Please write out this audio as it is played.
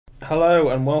Hello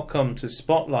and welcome to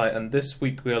Spotlight, and this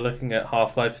week we are looking at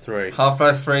Half-Life 3.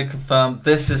 Half-Life 3 confirmed.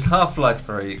 This is Half-Life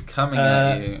 3 coming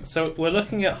at you. So we're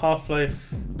looking at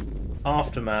Half-Life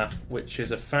Aftermath, which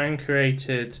is a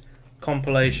fan-created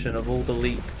compilation of all the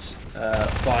leaked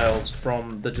files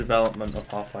from the development of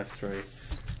Half-Life 3.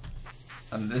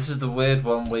 And this is the weird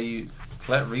one where you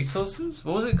collect resources?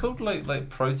 What was it called? Like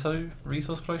proto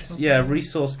resource collection? Yeah,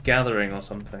 resource gathering or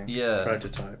something. Yeah.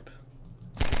 Prototype.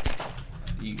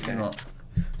 Okay. Not.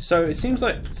 So it seems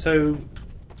like head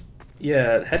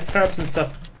crabs and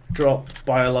stuff drop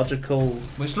biological,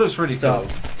 which looks really stuff.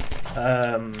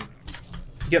 Cool.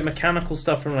 You get mechanical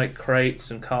stuff from like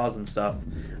crates and cars and stuff,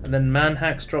 and then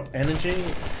manhacks drop energy,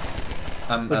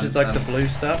 which is like the blue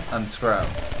stuff and scrap.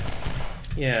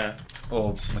 Yeah.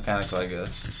 Or mechanical, I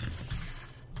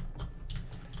guess.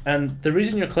 And the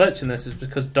reason you're collecting this is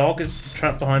because Dog is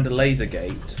trapped behind a laser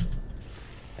gate.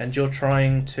 And you're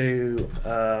trying to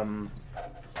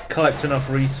collect enough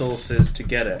resources to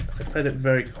get it. I played it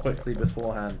very quickly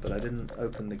beforehand, but I didn't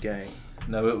open the game.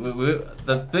 No,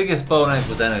 the biggest bottleneck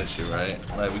was energy, right?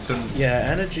 Like we couldn't. Yeah,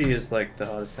 energy is like the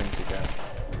hardest thing to get.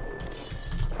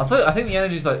 I think the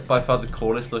energy is like by far the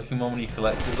coolest looking one when you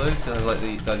collect it though. So like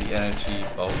the energy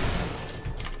bulb.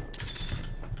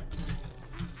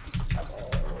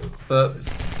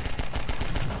 But.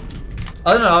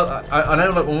 I don't know. I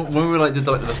know. Like when we did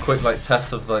the quick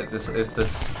test of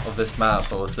this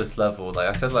map or this level. Like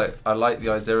I said, I like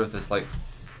the idea of this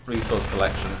resource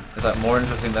collection. It's more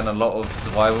interesting than a lot of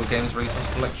survival games resource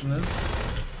collection is.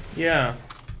 Yeah,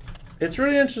 it's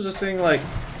really interesting.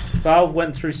 Valve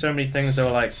went through so many things. They were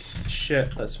like,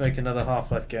 "Shit, let's make another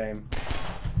Half-Life game.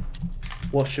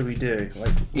 What should we do?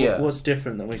 What's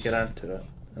different that we could add to it?"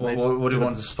 What do you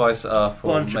want to spice it up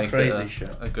or make it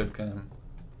a good game?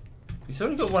 He's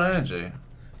only got one energy.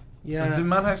 Yeah. So do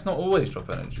manhacks not always drop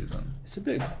energy then? It's a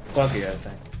bit buggy, I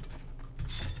think.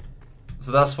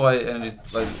 So that's why energy's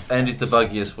the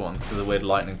buggiest one, because of the weird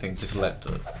lightning thing to collect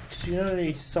it. You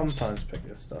only sometimes pick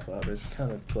this stuff up. It's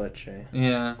kind of glitchy.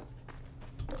 Yeah.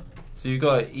 So you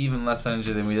got even less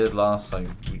energy than we did last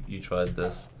time you tried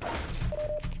this.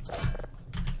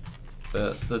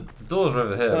 But the doors are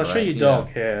over here. So I'll right? show you Dog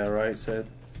here, right? So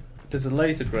there's a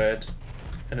laser grid,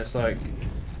 and it's like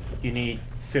you need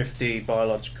 50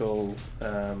 biological,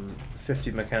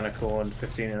 50 mechanical, and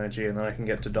 15 energy, and then I can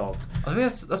get to Dog. I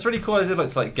think that's really cool idea,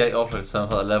 to gate off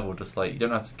some other level. Just you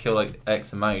don't have to kill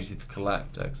X amount, you just need to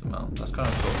collect X amount. That's kind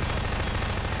of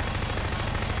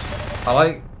cool. I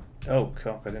like. Oh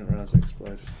cock! I didn't realize it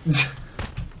exploded.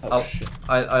 Oh shit!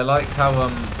 I like how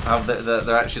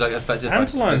they're actually affected.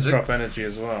 Antolines drop energy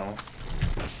as well.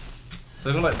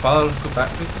 So they've got biological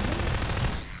batteries.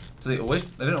 Do they always?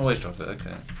 They don't always drop it.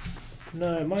 Okay.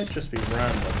 No, it might just be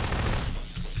random.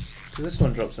 Because this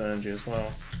one drops energy as well.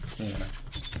 Yeah.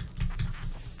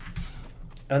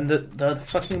 And the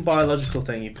fucking biological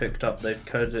thing you picked up, they've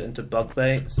coded it into bug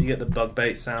bait, so you get the bug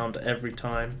bait sound every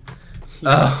time.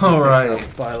 Oh, right.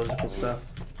 Biological stuff.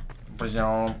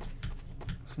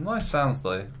 Some nice sounds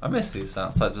though. I miss these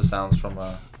types of sounds from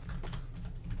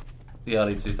the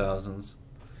early 2000s.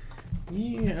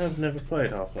 You have never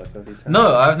played Half-Life, have you?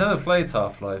 No, I've never played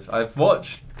Half-Life. I've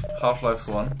watched Half-Life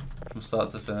 1 from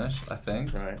start to finish, I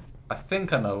think. Right. I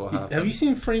think I know what happened. Have you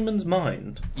seen Freeman's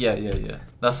Mind? Yeah.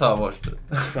 That's how I watched it.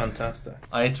 Fantastic.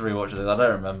 I need to rewatch it. I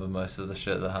don't remember most of the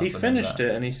shit that happened. He finished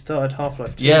it and he started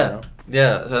Half-Life 2 Yeah, now.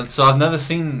 yeah. And so I've never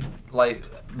seen,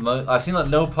 I've seen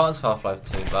little parts of Half-Life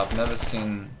 2, but I've never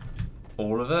seen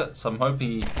all of it. So I'm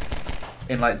hoping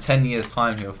in 10 years'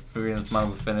 time, Freeman's Mind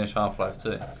will finish Half-Life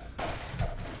 2.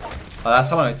 That's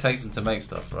how long it takes them to make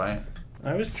stuff, right?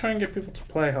 I always try and get people to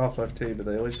play Half-Life 2, but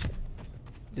they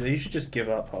usually just give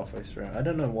up halfway through. I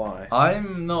don't know why.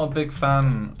 I'm not a big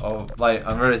fan of, I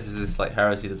realize this is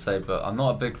heresy to say, but I'm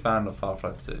not a big fan of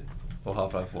Half-Life 2 or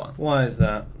Half-Life 1. Why is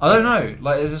that? I don't know.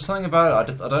 There's just something about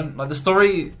it. I don't the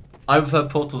story. I prefer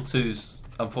Portal 2's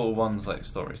and Portal 1's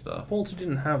story stuff. Portal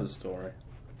didn't have a story.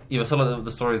 Yeah, but some of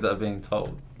the stories that are being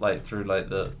told, through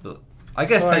the I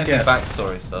guess technically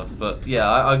backstory stuff, but yeah,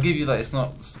 I'll give you it's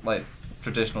not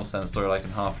traditional sense story like in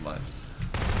Half-Life.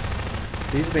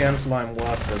 These are the Antoline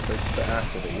workers. They spit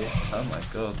acid at you. Oh my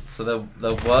god! So they're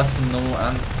worse than normal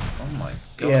and oh my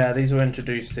god. Yeah, these were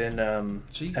introduced in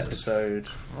Jesus episode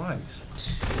Christ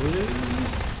 2.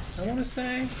 I want to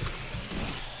say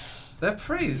they're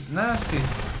pretty nasty.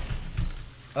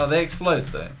 Oh, they explode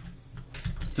though.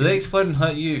 Do they explode and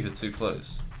hurt you if you're too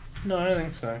close? No, I don't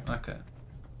think so. Okay.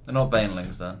 They're not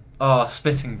banelings then. Oh,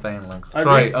 spitting banelings.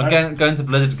 Great. I'm going to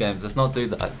Blizzard games. Let's not do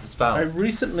that. Spell. I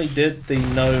recently did the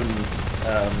gnome.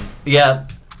 Yeah.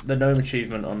 The gnome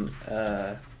achievement on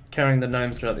carrying the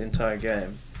gnome throughout the entire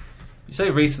game. You say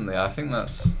recently, I think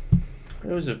that's It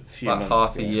was a few like months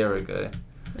half ago. a year ago.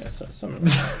 Yeah, something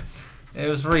like that. It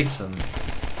was recent.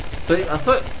 But I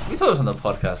thought we talked on the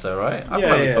podcast though, right? I feel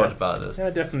like we talked about this. Yeah, I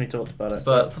definitely talked about it.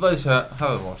 But for those who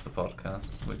haven't watched the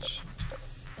podcast, which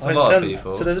is a lot of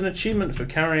people. So there's an achievement for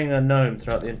carrying a gnome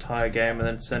throughout the entire game and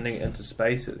then sending it into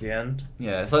space at the end.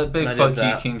 Yeah, it's like big And I fuck did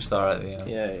you that. Keemstar at the end.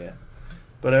 Yeah.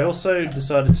 But I also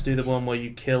decided to do the one where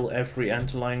you kill every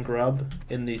antlion grub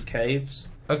in these caves.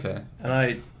 Okay.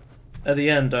 And at the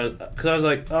end, because I was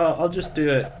like, oh, I'll just do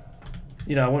it.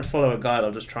 You know, I won't follow a guide.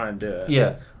 I'll just try and do it.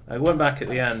 Yeah. I went back at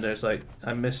the end. There's like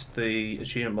I missed the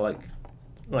achievement by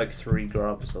like 3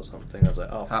 grubs or something. I was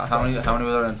like, oh. How many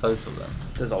were there in total then?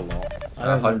 There's a lot. I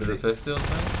don't 150 or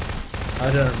so?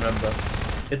 I don't remember.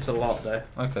 It's a lot though.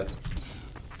 Okay.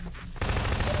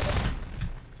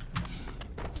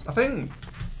 I think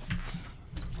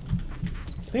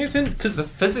it's in because the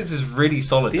physics is really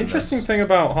solid. the interesting thing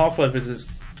about Half-Life is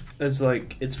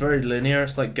like it's very linear.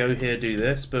 It's like go here, do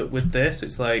this. But with this,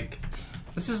 it's like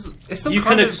it's still you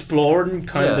kind can of, explore and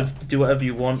kind yeah. of do whatever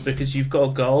you want because you've got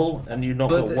a goal and you've not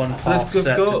got one path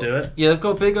set to do it. Yeah, they've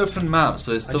got big open maps,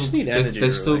 but it's I still just need energy,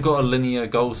 they've still really. got a linear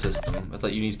goal system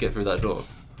that you need to get through that door.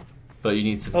 But you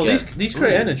need to. Oh, get... these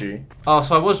create energy. Oh,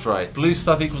 so I was right. Blue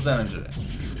stuff equals energy.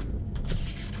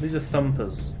 These are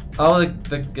thumpers. Oh,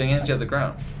 they're getting energy at the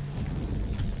ground.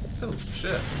 Oh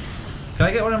shit! Can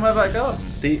I get one in my back garden?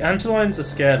 The antlions are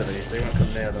scared of these. They won't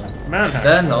come near them. Manhack.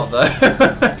 They're not though.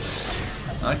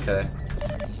 Okay.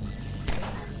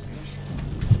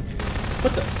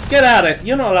 What the? Get at it!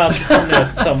 You're not allowed to come near a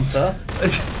thumper.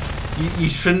 You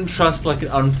shouldn't trust like an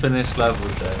unfinished level,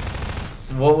 Joe.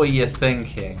 What were you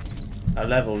thinking? I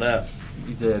leveled up.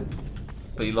 You did,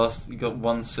 but you lost. You got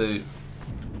 1 suit.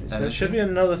 So there should be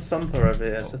another thumper over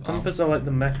here. So thumpers are like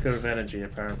the mecca of energy,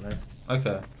 apparently.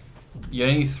 Okay. You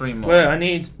only need 3 more. Wait, I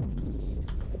need.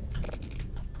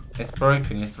 It's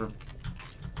broken. You have to.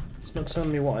 It's not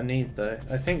telling me what I need though.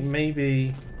 I think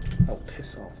maybe. Oh,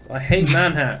 piss off! I hate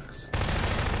manhacks.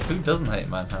 Who doesn't hate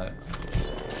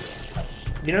manhacks?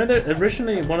 You know that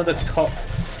originally one of the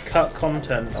cut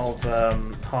content of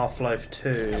Half-Life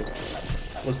 2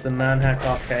 was the manhack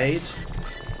arcade.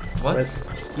 What?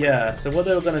 Yeah. So what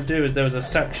they were going to do is there was a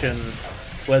section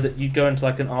where you'd go into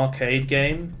like an arcade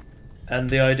game, and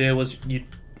the idea was I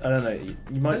don't know,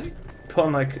 you might put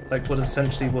on like what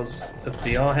essentially was a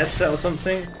VR headset or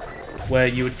something, where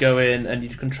you would go in and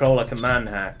you'd control like a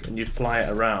manhack and you'd fly it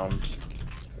around.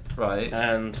 Right.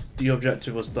 And your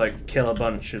objective was to like kill a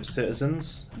bunch of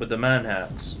citizens with the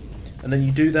manhacks. And then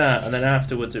you do that, and then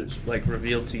afterwards it was like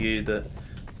revealed to you that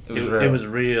it was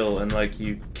real, and like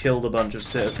you killed a bunch of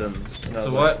citizens. And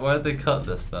so why did they cut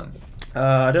this then?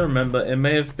 I don't remember. It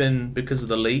may have been because of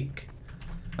the leak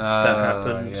that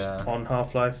happened on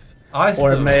Half-Life.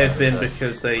 Or it may have been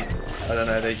because I don't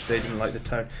know, they didn't like the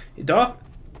tone.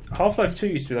 Half-Life 2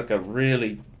 used to be like a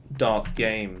really dark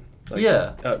game. Like,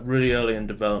 really early in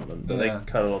development, but they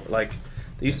cut a lot. Like,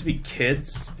 there used to be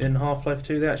kids in Half-Life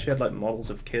 2. They actually had like models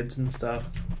of kids and stuff.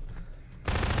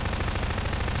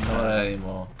 Not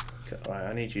anymore. Right,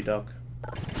 I need you, Doc.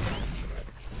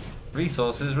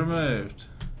 Resources removed.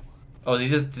 Oh, did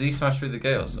he smash through the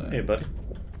gate or something? Hey, buddy.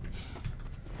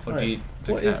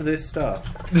 What is this stuff?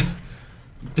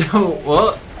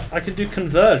 What? I can do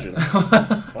conversions.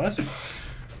 What?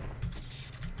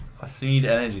 I still need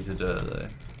energy to do it though.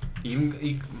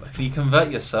 Can you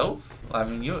convert yourself? I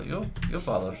mean, you're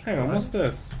bothered. Hang on, what's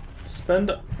this?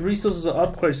 Spend resources at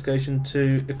upgrade station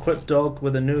to equip dog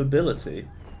with a new ability.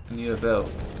 A new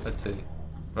ability.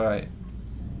 Right.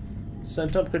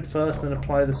 Send upgrade first, then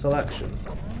apply the selection.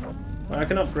 Well, I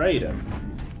can upgrade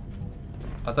him.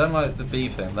 I don't like the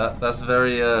beeping. That's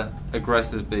very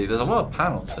aggressive beep. There's a lot of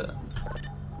panels here.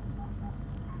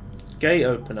 Gate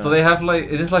opener. So they have like,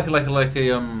 is this like a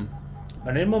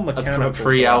I need more mechanical. A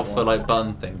pre-alpha like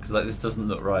button thing, because like this doesn't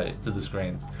look right to the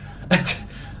screens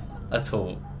at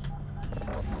all.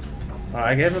 Alright,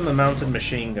 I gave him a mounted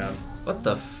machine gun. What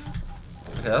the?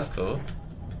 Okay, that's cool.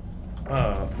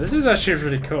 Oh, this is actually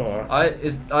really cool.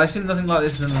 I seen nothing like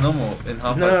this in Half-Life 2.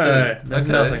 No, there's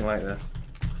nothing like this.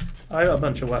 I got a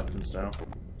bunch of weapons now.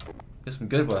 Get some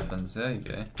good weapons. There you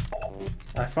go.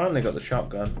 I finally got the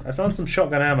shotgun. I found some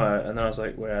shotgun ammo, and then I was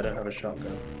like, wait, I don't have a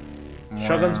shotgun.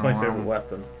 Shotgun's my favourite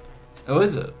weapon. Oh,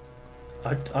 is it?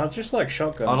 I just like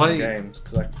shotguns in games,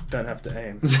 because I don't have to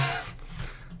aim.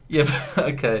 Yeah, but,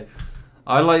 okay.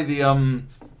 I like the one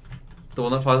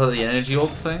that fires out the energy orb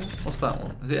thing. What's that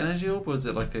one? Is it energy orb, or is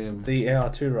it like a... The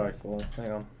AR2 rifle.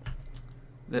 Hang on.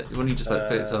 When you just like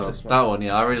pick it up. this one. That one,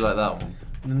 yeah, I really like that one.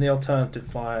 And then the alternative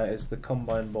fire is the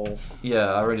combine ball.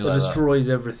 Yeah, I really It like that. destroys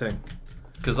everything.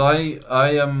 Because one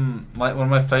of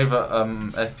my favorite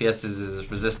FPSs is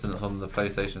Resistance on the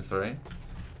PlayStation 3.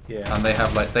 Yeah. And they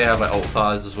have like alt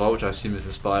fires as well, which I assume is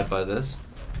inspired by this.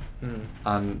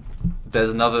 And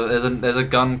there's a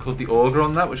gun called the Auger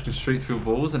on that, which can shoot through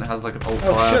walls, and it has like an alt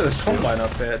fire. Oh shit! There's combine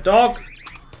up here. Dog.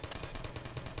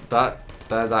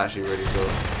 That's actually really cool.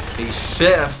 He's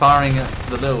shit at firing at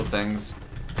the little things,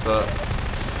 but.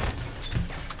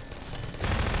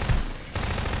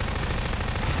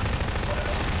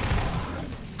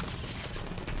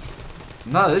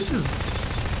 No, this is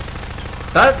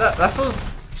that feels.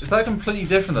 Is that completely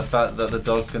different? The fact that the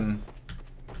dog can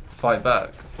fight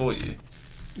back for you.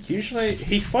 Usually,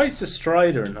 he fights a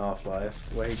Strider in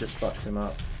Half-Life, where he just fucks him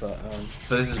up. But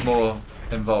So this is more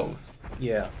involved.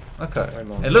 yeah. Okay. Way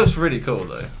more. It looks really cool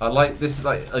though. I like this. Is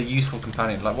like a useful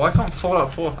companion. Like, why can't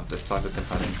Fallout 4 have this type of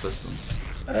companion system?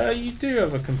 You do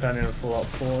have a companion in Fallout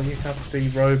 4. You have the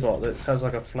robot that has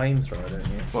like a flamethrower, don't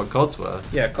you? What, Codsworth?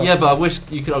 Yeah. Codsworth. Yeah, but I wish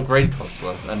you could upgrade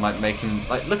Codsworth and like make him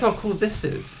like. Look how cool this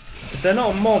is. Is there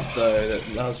not a mod though that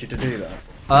allows you to do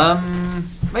that?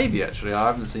 Maybe actually. I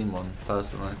haven't seen one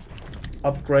personally.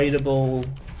 Upgradable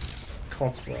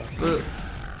Codsworth. But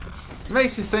it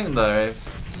makes you think though,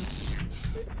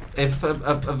 if a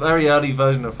very early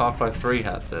version of Half-Life 3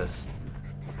 had this,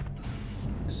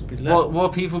 This would be lit. what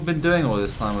have people been doing all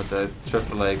this time with their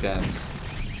AAA games?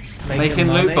 Making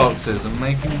money. loot boxes and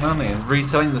making money and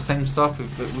reselling the same stuff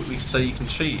so you can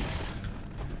cheat.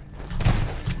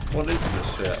 What is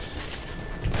this shit?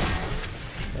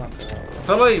 I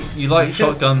feel like you like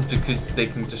shotguns because they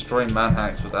can destroy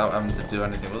manhacks without having to do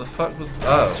anything. What the fuck was that?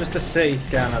 Oh. It's just a city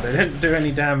scanner. They don't do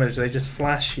any damage. They just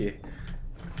flash you.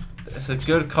 It's a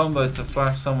good combo to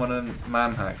flash someone and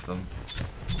manhack them.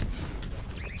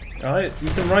 Alright, you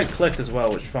can right click as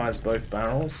well, which fires both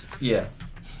barrels. Yeah.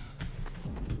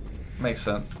 Makes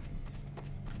sense.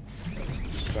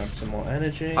 Grab some more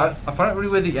energy. I find it really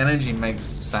weird the energy makes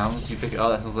sounds. You pick it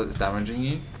up, that sounds like it's damaging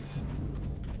you.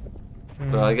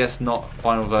 But I guess not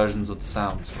final versions of the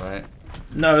sounds, right?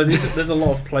 No, there's a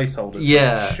lot of placeholders.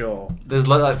 Yeah. For sure. There's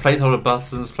like placeholder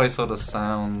buttons, placeholder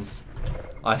sounds.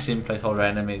 I assume placeholder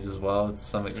enemies as well to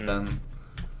some extent.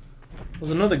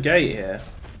 There's another gate here.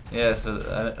 Yeah, it's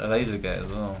a laser gate as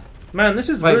well. Man, this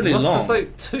is Wait, really long. There's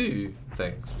like 2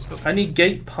 things. I need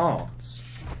gate parts.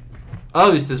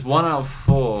 Oh, it's this 1 out of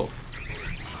 4.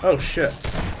 Oh shit.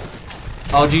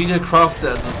 Oh, do you need to craft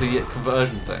it at the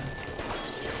conversion thing?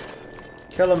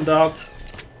 Kill him, dog.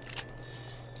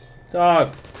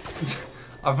 Dog.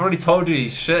 I've already told you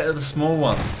he's shit at the small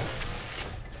ones.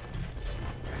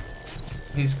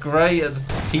 He's great at the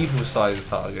people-sized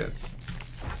targets.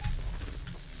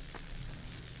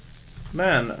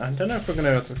 Man, I don't know if we're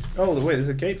gonna have to... Oh, wait, there's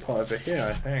a gate part over here,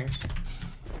 I think.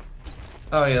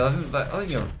 Oh yeah, I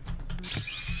think you're...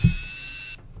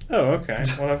 Oh, okay.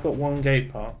 Well, I've got 1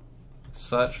 gate part.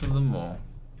 Search for them all.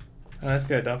 Oh, let's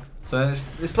go, dog. So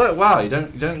it's like, wow, you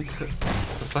don't... What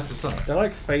the fuck is that? They're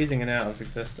like phasing it out of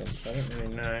existence. I don't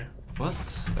really know.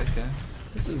 What? Okay.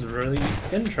 This is really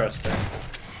interesting.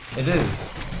 It is.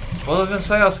 Well,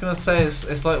 I was gonna say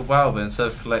it's like WoW, but instead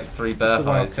of collect 3 bear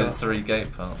hides, it's 3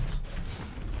 gate parts.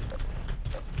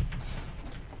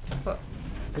 What's that?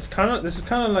 This is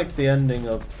kind of like the ending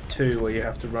of 2, where you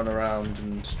have to run around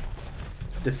and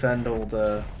defend all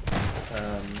the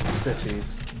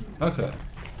cities. Okay.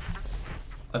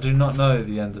 I do not know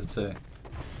the end of 2.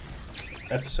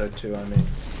 Episode 2, I mean.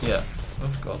 Yeah.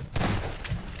 Oh god.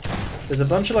 There's a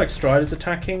bunch of like Striders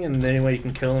attacking, and the only way you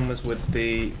can kill them is with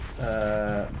the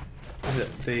is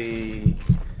it the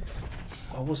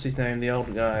what's his name? The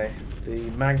old guy, the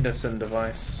Magnuson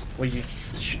device, where you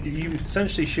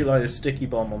essentially shoot like a sticky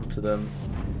bomb onto them,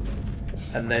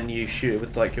 and then you shoot it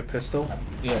with like your pistol.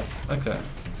 Yeah. Okay.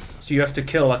 So you have to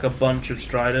kill like a bunch of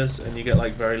Striders, and you get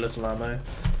like very little ammo.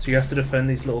 So you have to defend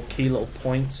these key little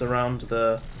points around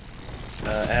the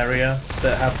area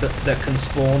that can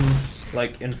spawn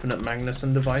like infinite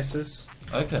Magnuson devices.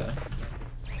 Okay.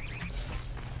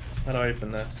 How do I open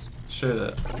this? Shoot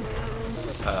it.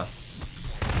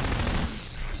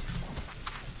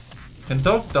 Can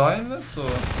dog die in this or?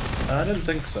 I don't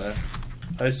think so.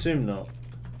 I assume not.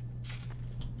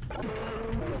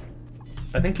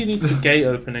 I think he needs the gate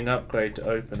opening upgrade to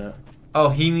open it. Oh,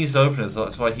 he needs to open it, so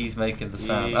that's why he's making the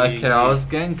sound. Okay, I was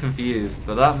getting confused,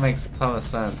 but that makes a ton of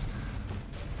sense.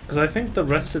 Because I think the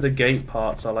rest of the gate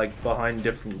parts are like behind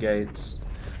different gates.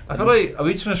 I feel like, are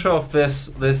we just going to show off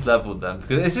this level then?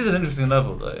 Because this is an interesting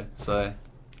level though, so...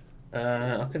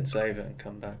 I can save it and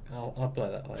come back. I'll play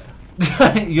that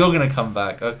later. You're going to come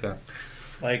back, okay.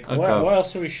 Like, Okay. what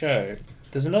else do we show?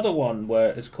 There's another one where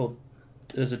it's called.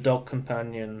 There's a dog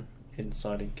companion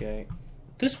inside a gate.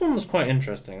 This one was quite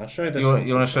interesting. I'll show you this one.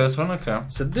 You want to show this one? Okay.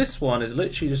 So this one is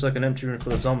literally just like an empty room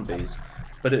full of zombies,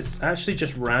 but it's actually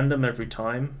just random every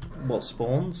time what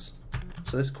spawns.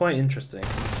 So it's quite interesting.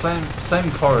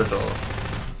 Same corridor.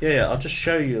 Yeah, I'll just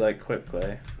show you like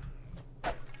quickly,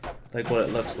 like what it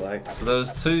looks like. So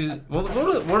there's two. What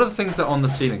are the things that are on the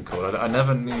ceiling called? I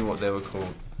never knew what they were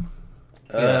called.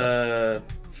 I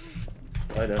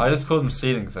don't. I just called them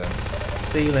ceiling things.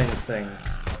 Ceiling things.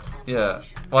 Yeah.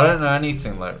 Well, I don't know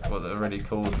anything like what they're really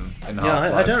called in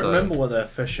Half-Life. I don't remember what the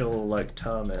official like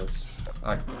term is.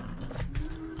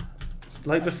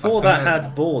 Like before that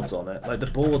had boards on it. Like the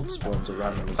board spawns are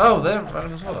random as well. Oh, they're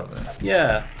random as well, are they?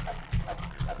 Yeah.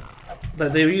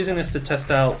 Like they were using this to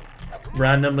test out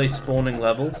randomly spawning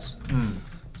levels.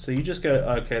 So you just go,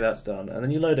 okay, that's done, and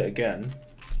then you load it again,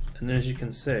 and then as you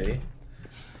can see,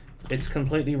 it's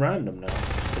completely random now.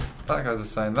 That guy's the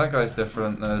same. That guy's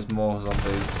different. There's more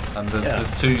zombies, and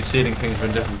the two ceiling things are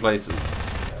in different places.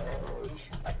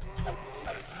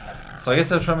 So I guess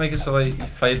they're trying to make it so like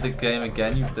you've played the game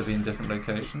again. They'll be in different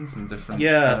locations and different.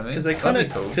 Yeah, because they kind of.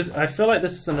 Cool. Because I feel like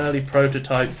this is an early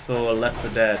prototype for Left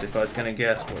 4 Dead. If I was going to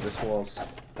guess what this was.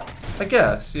 I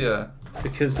guess, yeah.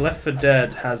 Because Left 4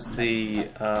 Dead has the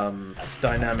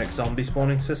dynamic zombie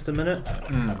spawning system in it,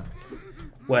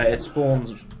 where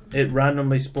it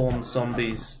randomly spawns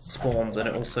spawns, and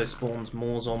it also spawns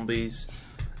more zombies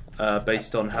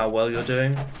based on how well you're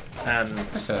doing. And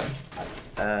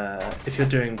if you're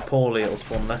doing poorly, it'll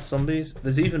spawn less zombies.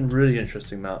 There's even really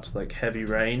interesting maps like Heavy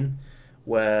Rain,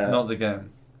 where not the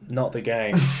game,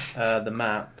 the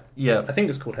map. Yeah, I think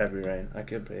it's called Heavy Rain. I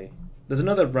could be. There's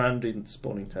another random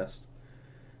spawning test.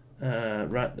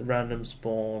 Random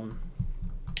spawn.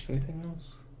 Anything else?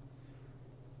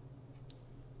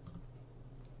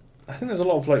 I think there's a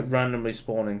lot of like randomly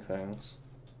spawning things.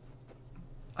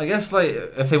 I guess like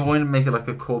if they want to make it like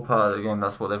a core part of the game,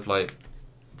 that's what they've like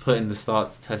put in the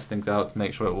start to test things out to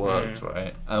make sure it works,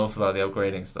 right? And also like the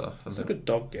upgrading stuff. Look at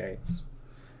dog gates.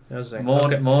 More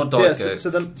dog gates.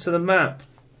 So the map,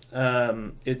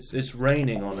 it's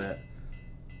raining on it.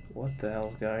 What the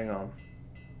hell's going on?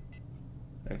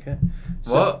 Okay.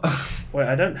 So, what? Wait,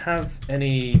 I don't have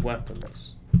any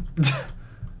weapons.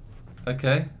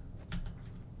 Okay.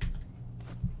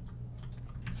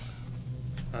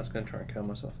 I was going to try and kill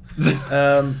myself.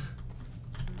 I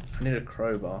need a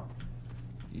crowbar.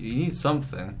 You need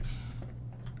something.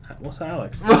 What's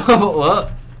Alex?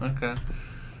 What? Okay.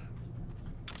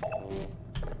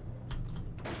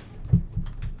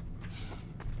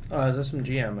 Oh, is there some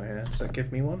G ammo here? Does that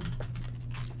give me one?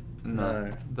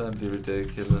 No. Don't be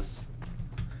ridiculous.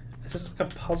 It's just like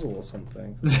a puzzle or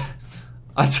something.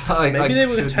 Maybe they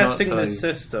were testing this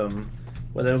system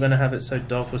where they were going to have it so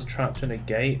Dog was trapped in a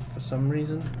gate for some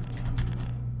reason.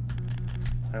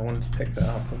 I wanted to pick that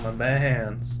up with my bare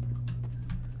hands.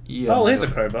 Oh, here's a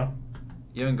crowbar.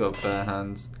 You haven't got bare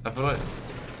hands. I feel like...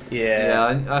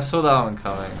 Yeah. Yeah, I saw that one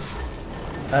coming.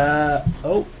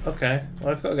 Oh, okay.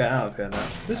 Well, I've got to get out of here now.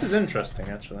 This is interesting,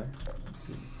 actually.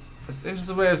 It's an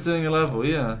interesting way of doing a level,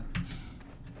 yeah.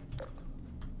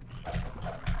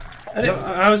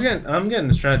 I'm getting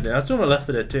distracted. I was talking about Left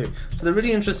 4 Dead 2. So the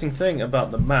really interesting thing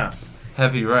about the map...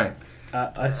 Heavy rain.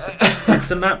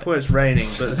 It's a map where it's raining,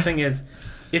 but the thing is,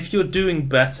 if you're doing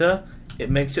better, it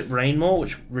makes it rain more,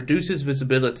 which reduces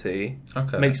visibility.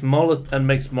 Okay. Makes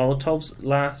Molotovs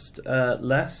last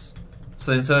less.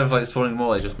 So instead of like spawning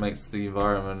more, it just makes the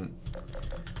environment...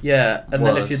 Yeah, and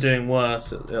worse. Then if you're doing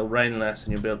worse, it'll rain less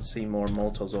and you'll be able to see more, and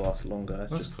Molotovs will last longer.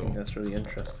 I just think that's really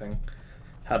interesting.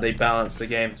 How they balance the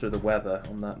game through the weather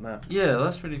on that map. Yeah,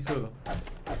 that's really cool.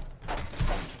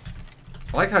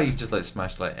 I like how you just like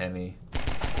smashed like any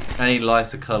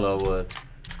lighter colour wood.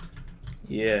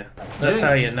 Yeah, that's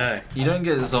how you know. You don't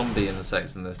get a zombie in the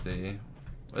sex in this, do you?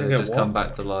 They just come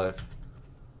back to life.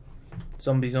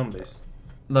 Zombies.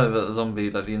 No, but the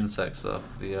zombie, like the insect stuff,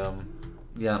 the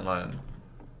antlion.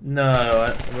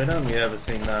 No, we've only ever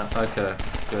seen that. Okay,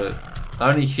 good.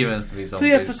 Only humans can be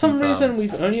zombies. But yeah, for some reason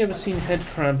we've only ever seen head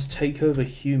crabs take over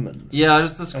humans. Yeah, I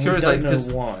was just curious, like,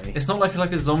 because why? It's not like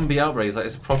a zombie outbreak. It's like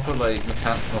it's a proper like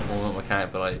not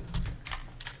mechanic, but like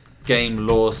game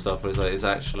lore stuff. Where it's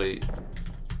like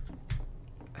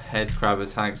head crab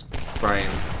attacks brain,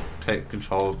 take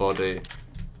control of body.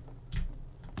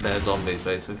 They're zombies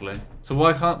basically. So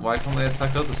why can't they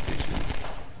attack other species?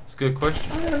 It's a good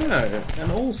question. I don't know.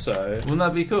 And also, wouldn't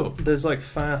that be cool? There's like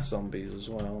fast zombies as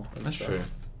well. That's true.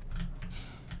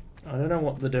 I don't know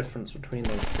what the difference between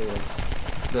those two is.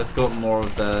 They've got more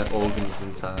of their organs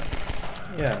intact.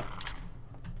 Yeah.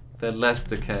 They're less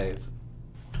decayed.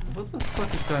 What the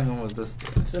fuck is going on with this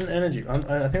thing? It's an energy.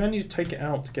 I think I need to take it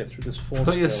out to get through this force.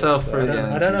 Put yourself field, through the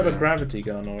I don't have a energy, gravity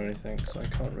gun or anything, so I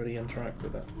can't really interact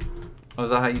with it. Oh, is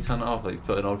that how you turn it off? Like, you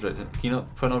put an object in? Can you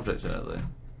not put an object in it, though?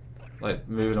 Like,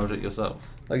 move an object yourself?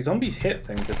 Like, zombies hit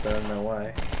things if they're in their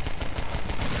way.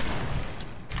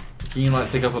 Can you, like,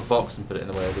 pick up a box and put it in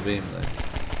the way of the beam, though?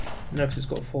 No, because it's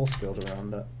got a force field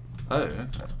around it. Oh, okay.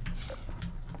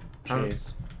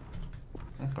 Jeez.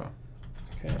 Okay.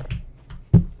 Okay.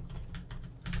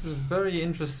 This is a very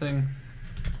interesting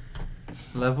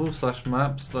level slash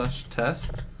map slash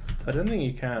test. I don't think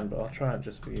you can, but I'll try it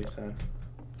just for you, Tone.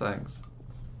 Thanks.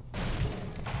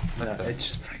 No, Okay. it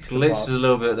just breaks the Glitches box. a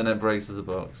little bit, then it breaks the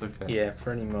box. Okay. Yeah,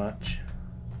 pretty much.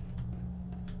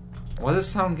 Why does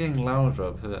the sound getting louder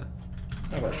up here?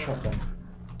 How about a shotgun?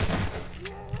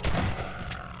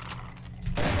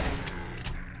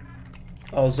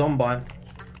 Oh, Zombine.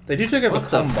 They do take over What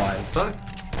the Combine. fuck?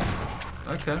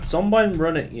 Okay. Zombine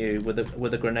run at you with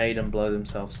a grenade and blow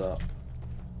themselves up.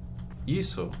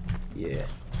 Useful. Yeah.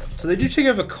 So they do take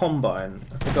over Combine.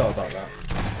 I forgot about that.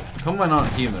 Combine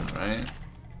aren't human, right?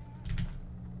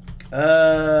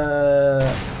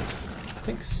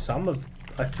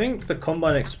 I think the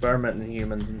Combine experiment in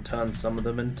humans and turn some of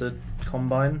them into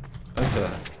Combine. Okay.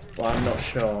 But I'm not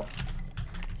sure.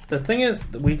 The thing is,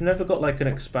 that we've never got like an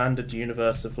expanded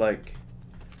universe of like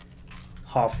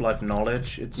Half-Life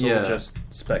knowledge. It's all just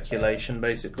speculation,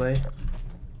 basically.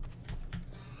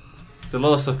 So a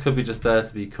lot of stuff could be just there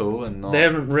to be cool and not. They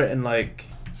haven't written like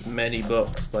many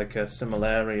books like a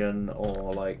Similarian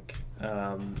or like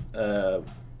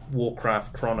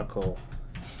Warcraft Chronicle,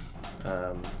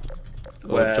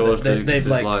 where George they've Lucas's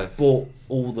like life. brought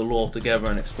all the lore together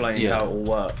and explained how it all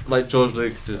works. Like George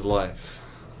Lucas's life.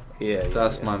 Yeah,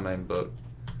 That's my main book.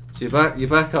 So you're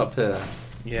back up here.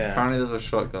 Yeah. Apparently there's a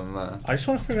shotgun there. I just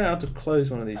want to figure out how to close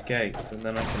one of these gates, and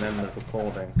then I can end the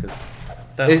recording.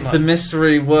 Because is the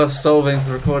mystery worth solving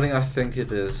for recording? I think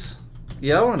it is.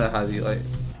 Yeah, I want to know how you like.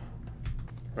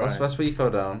 Right. That's where you fell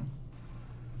down.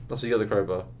 That's where you got the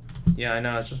crowbar. Yeah, I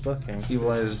know. I was just looking. You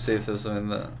wanted to see if there was something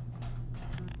there.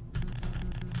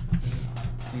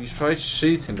 You tried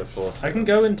shooting the force. I can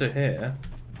go into here.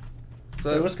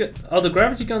 So Wait, let's get. Oh, the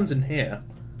gravity gun's in here.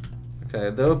 okay,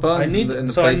 there were buttons in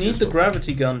the I place need you the were-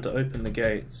 gravity gun to open the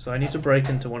gates. So I need to break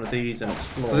into one of these and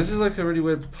explore. So this is like a really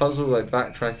weird puzzle, like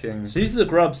backtracking. So these are the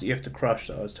grubs that you have to crush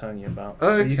that I was telling you about.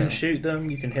 Oh, So you can okay. shoot them,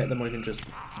 you can hit them, or you can just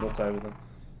walk over them.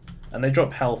 And they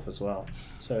drop health as well,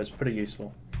 so it's pretty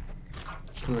useful.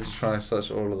 Unless you try and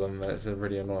search all of them, then it's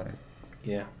really annoying.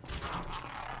 Yeah.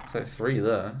 It's like 3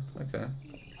 there. Okay.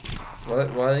 Why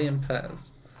are they in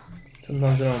pairs?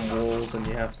 Sometimes they're on walls and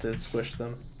you have to squish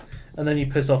them. And then you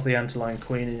piss off the Antlion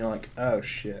Queen and you're like, oh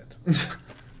shit.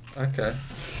 Okay.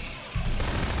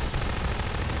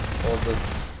 Or the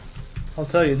I'll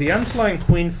tell you, the Antlion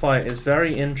Queen fight is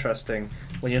very interesting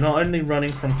when you're not only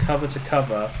running from cover to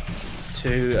cover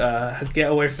to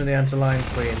get away from the Antlion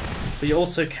Queen, but you're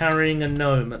also carrying a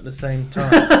gnome at the same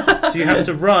time. So you have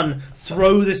to run,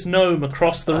 throw this gnome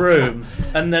across the room,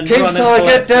 and then run and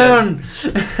get collect down!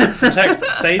 it. Protect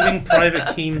Saving Private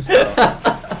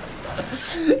Keemstar.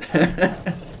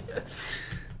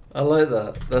 I like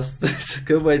that. That's a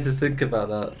good way to think about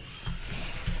that.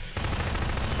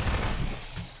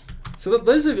 So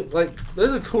those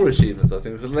are cool achievements, I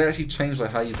think, because they actually change like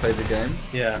how you play the game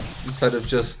Yeah. instead of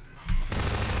just.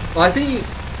 Well, I think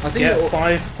Get you,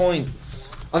 5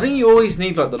 points. I think you always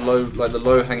need like the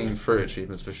low hanging fruit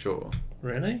achievements for sure.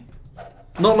 Really?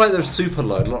 Not like the super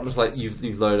low, not just like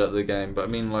you've loaded up the game, but I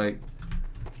mean like.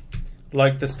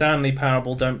 Like the Stanley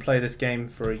Parable, don't play this game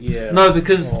for a year. No,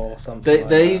 because or something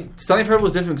they Stanley Parable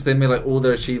was different because they made like all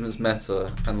their achievements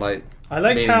meta and like. I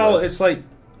like how meaningless. it's like,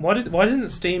 why didn't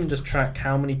Steam just track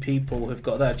how many people have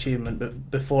got that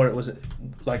achievement before it was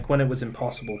like when it was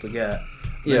impossible to get?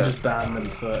 And then just ban them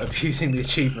for abusing the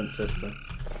achievement system.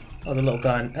 Oh, the little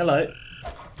guy. Hello.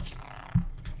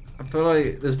 I feel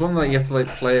like there's one that you have to like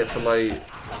play it for like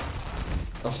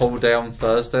a whole day on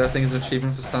Thursday. I think is an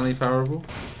achievement for Stanley Parable.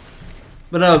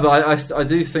 But no, but I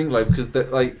do think like because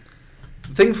like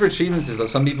the thing for achievements is that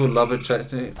some people love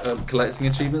collecting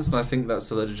achievements, and I think that's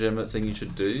a legitimate thing you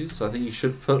should do. So I think you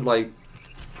should put like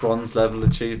bronze level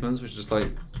achievements, which is like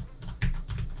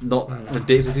not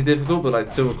ridiculously difficult, but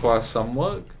like still require some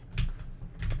work.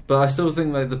 But I still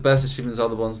think like the best achievements are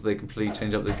the ones where they completely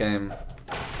change up the game.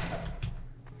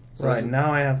 So Right,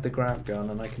 now I have the grav gun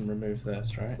and I can remove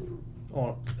this, right?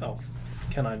 Or, oh,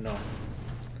 can I not?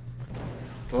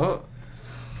 What?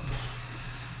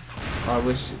 I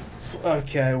wish.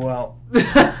 Okay, well.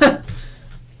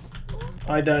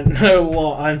 I don't know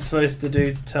what I'm supposed to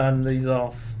do to turn these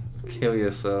off. Kill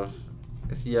yourself.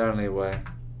 It's the only way.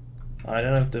 I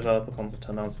don't have developer console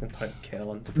turned on. I was going to type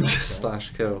kill and kill.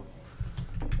 /kill.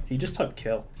 You just type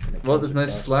kill. Well, there's no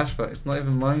slash back. It's not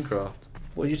even Minecraft.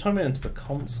 Well, you're typing it into the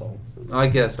console. I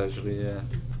guess actually, yeah.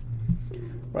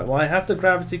 Right. Well, I have the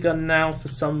gravity gun now for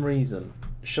some reason.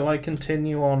 Shall I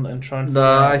continue on and try and?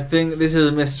 No, I think this is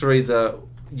a mystery that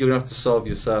you're gonna have to solve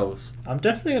yourselves. I'm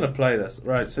definitely going to play this.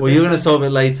 Right. So well, you're gonna solve it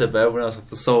later, but everyone else have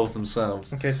to solve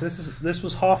themselves. Okay. So this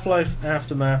was Half-Life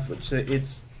Aftermath, which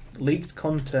it's leaked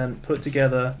content put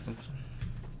together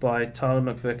by Tyler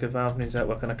McVicker, Valve News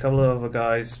Network, and a couple of other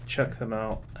guys. Check them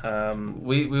out.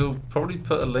 We'll probably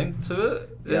put a link to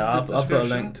it. Yeah, I'll put a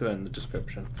link to it in the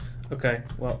description. Okay.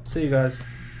 Well, see you guys.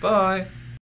 Bye.